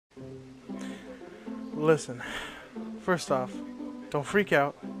Listen, first off, don't freak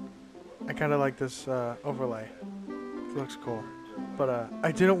out. I kind of like this overlay. It looks cool. But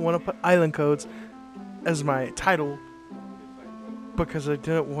I didn't want to put island codes as my title because I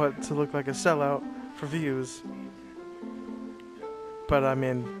didn't want to look like a sellout for views. But I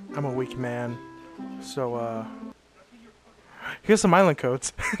mean, I'm a weak man. So here's some island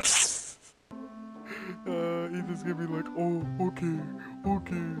codes. Ethan's gonna be like, oh, okay.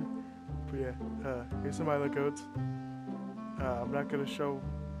 But yeah, here's some island codes. I'm not gonna show,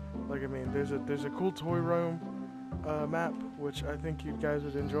 like, I mean, there's a cool toy room map, which I think you guys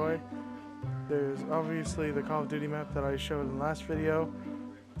would enjoy. There's obviously the Call of Duty map that I showed in the last video,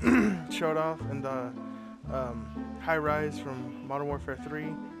 showed off, and the high rise from Modern Warfare 3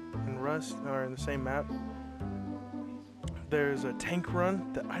 and Rust are in the same map. There's a tank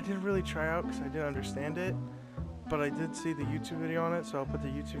run that I didn't really try out because I didn't understand it, but I did see the YouTube video on it, so I'll put the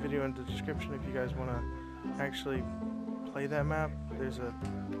YouTube video in the description if you guys want to actually play that map. There's a,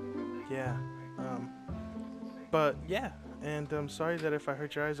 yeah, but yeah, and I'm sorry that if I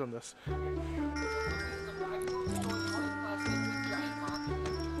hurt your eyes on this.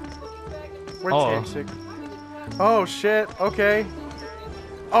 Where's the Oh shit, okay.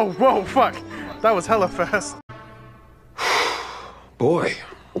 Oh, whoa, fuck. That was hella fast. Boy,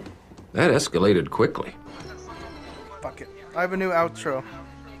 that escalated quickly. Fuck it. I have a new outro.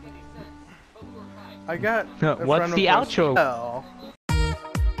 I got what's the outro? Oh.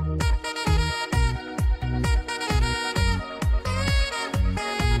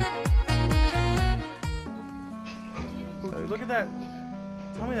 Look at that.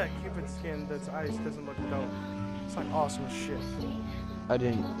 Tell me that Cupid skin that's ice doesn't look dope. It's like awesome as shit. I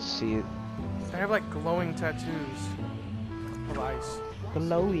didn't see it. I have like glowing tattoos of ice.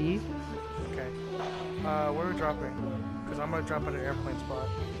 Glowy? Okay. Where are we dropping? Because I'm gonna drop at an airplane spot.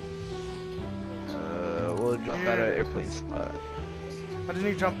 We'll drop at an airplane spot. I just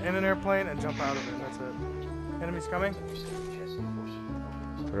need to jump in an airplane and jump out of it. That's it. Enemies coming?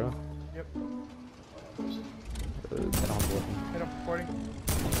 For real? Yep. Hit him, 40.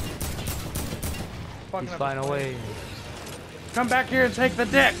 He's flying away. Come back here and take the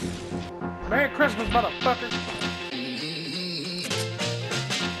dick! Merry Christmas, motherfucker!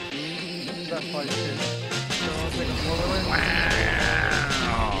 That fight shit.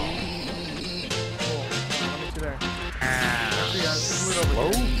 Wow! Cool. Let me see there. Actually, just loot over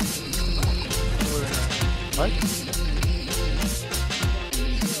here. What?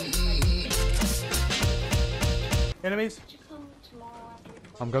 Enemies?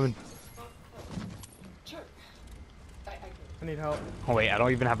 I'm coming. I need help. Oh wait, I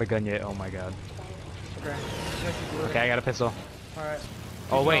don't even have a gun yet. Oh my god. Okay. Okay, I got a pistol. Alright.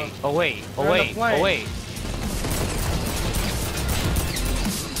 Oh wait, oh wait, oh wait, oh wait.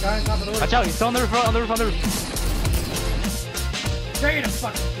 Guy on top of the roof. Watch out, he's still on the roof, on the roof, on the roof. Stay the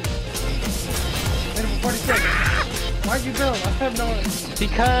fuck. Hit him for 40 seconds. Why'd you build? I have no idea.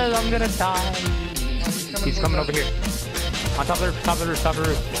 Because I'm gonna die. He's coming over here. On top of the roof, top of the roof, top of the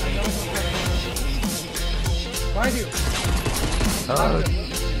roof. Behind you.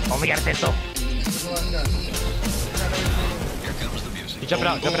 Only got a pistol. He jumped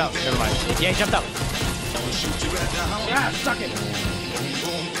out, jump it out. Never mind. Yeah, he jumped out. Ah, suck it.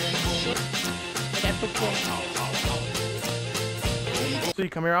 So you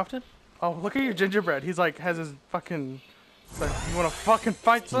come here often? Oh, look at your gingerbread. He's like, has his fucking, it's like, you wanna fucking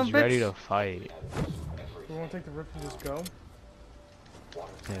fight some bitch? He's ready to fight. You wanna take the rip and just go?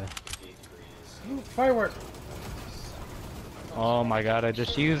 Yeah. Ooh, firework. Oh my god, I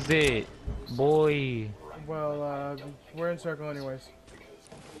just used it. Boy. Well, we're in circle anyways.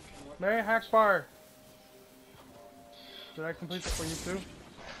 Merry Hackbar. Did I complete this for you too?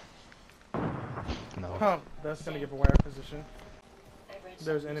 No. Oh, that's gonna give away our position.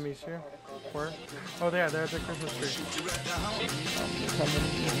 There's enemies here. Where? Oh, yeah, they're at the Christmas tree.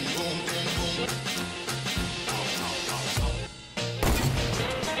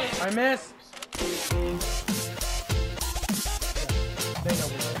 I missed! They know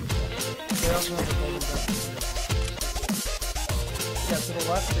we are. They also have a golden gun. Yeah, to the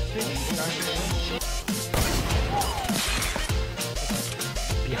left, 16,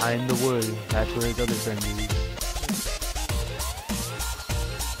 Behind the wood, that's where his other friend is.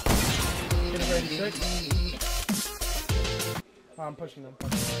 Get it ready, 6. Oh, I'm pushing them.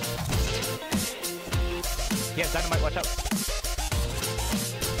 Yeah, dynamite, watch out.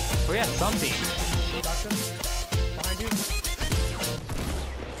 Oh yeah, something. Behind you.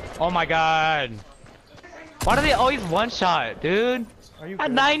 Oh my god. Why do they always one-shot, dude? Are you at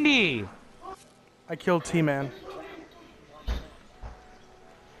good? 90! I killed T-Man.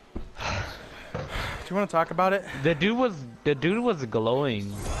 you want to talk about it? The dude was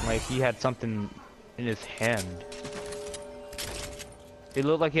glowing like he had something in his hand. It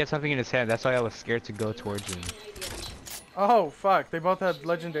looked like he had something in his hand. That's why I was scared to go towards him. Oh fuck! They both had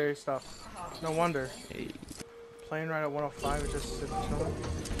legendary stuff. No wonder. Hey. Playing right at 105 is just sitting chilling.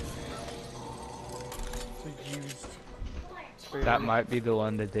 It's a used. That might be the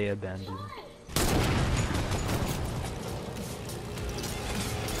one that they abandoned.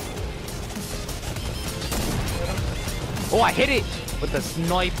 Oh, I hit it with the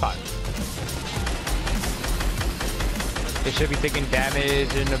sniper. It should be taking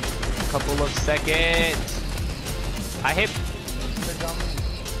damage in a couple of seconds. I hit.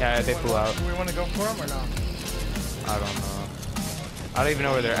 Yeah, they flew out. Do we want to go for them or not? I don't know. I don't even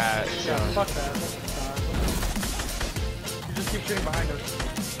know where they're at. So. Yeah, fuck that. You just keep shooting behind us.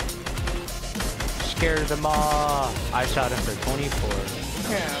 Scared them all. I shot him for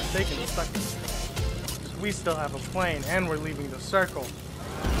 24. Yeah, they can suck. We still have a plane and we're leaving the circle.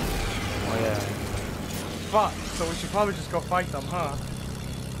 Oh yeah. Fuck. So we should probably just go fight them, huh?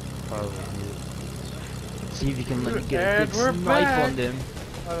 Probably. See if you can let me get And a we're good snipe back. on them.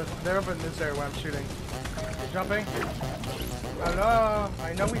 They're up in this area where I'm shooting. You're jumping?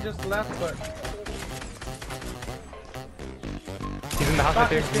 I know we just left, but... He's in the house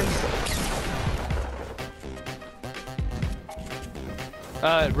right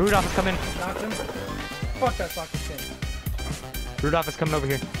there. Rudolph is coming. Got him. Fuck that soccer skin. Rudolph is coming over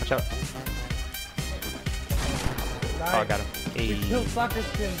here. Watch out. Nice. Oh, I got him. We Hey. killed soccer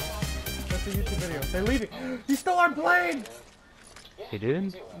skins. That's a YouTube video. They're leaving. He stole our plane! He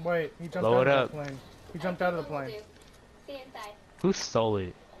did? Wait, he jumped Blow out it of up. the plane. He jumped out of the plane. Who stole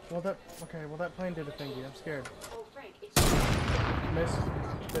it? Well, that plane did a thingy. I'm scared. Miss.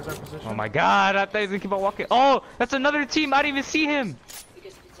 There's our position. Oh my god, I thought he was gonna keep on walking. Oh, that's another team. I didn't even see him.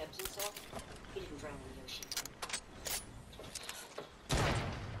 Because of his absence, he didn't drown in the ocean.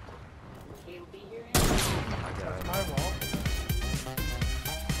 He'll be here in That's my wall.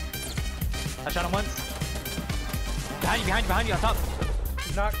 I shot him once. Behind you, on top.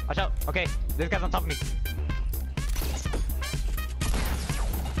 He's not. Watch out. Okay, this guy's on top of me.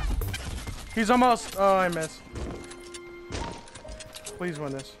 He's almost. Oh, I missed. Please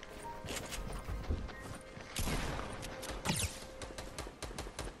win this.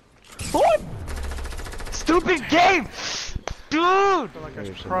 What? Stupid game! Dude! I feel like I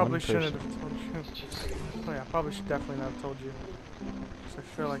There's probably one shouldn't person. have told you. Oh yeah, I probably should definitely not have told you. 'Cause I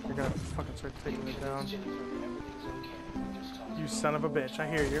feel like you're gonna fucking start taking it down. You son of a bitch, I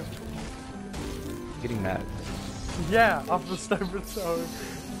hear you. Getting mad. Yeah, off the sniper tower.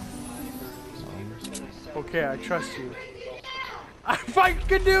 Okay, I trust you. I fucking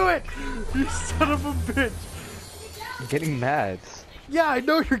can do it! You son of a bitch! I'm getting mad. Yeah, I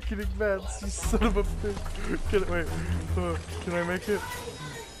know you're getting mad, you son of a bitch. Wait, can I make it?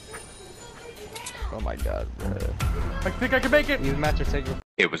 Oh my god, bro. I think I can make it! These matches take you.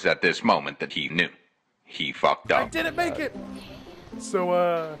 It was at this moment that he knew. He fucked I up. didn't make it!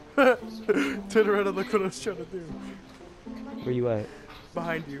 So, turn around and look what I was trying to do. Where you at?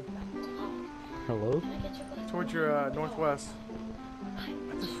 Behind you. Hello? Towards your, northwest.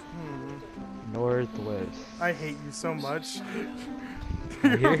 Northwest. I hate you so much.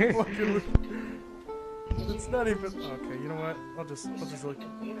 Here? You're fucking... It's not even... Okay, you know what? I'll just look.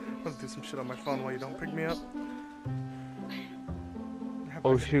 I'll do some shit on my phone while you don't pick me up.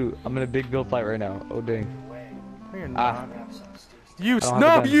 Oh shoot, I'm in a big build fight right now. Oh dang. No, you're Ah. not. You I don't have a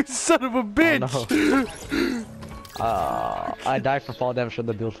no, gun. you son of a bitch! Oh, I died from fall damage from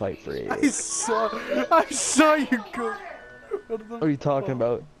the build fight for I saw you go. What are you talking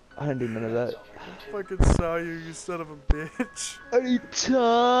about? I didn't do none of that. I fucking saw you, you son of a bitch. What are you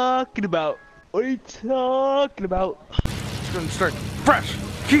talking about? What are you talking about? It's gonna start fresh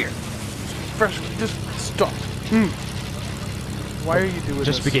here. Fresh, just stop. Why are you doing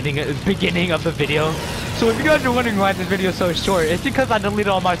Just this? beginning of the video. So if you guys are wondering why this video is so short, it's because I deleted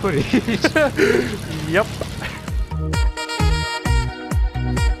all my footage. Yep.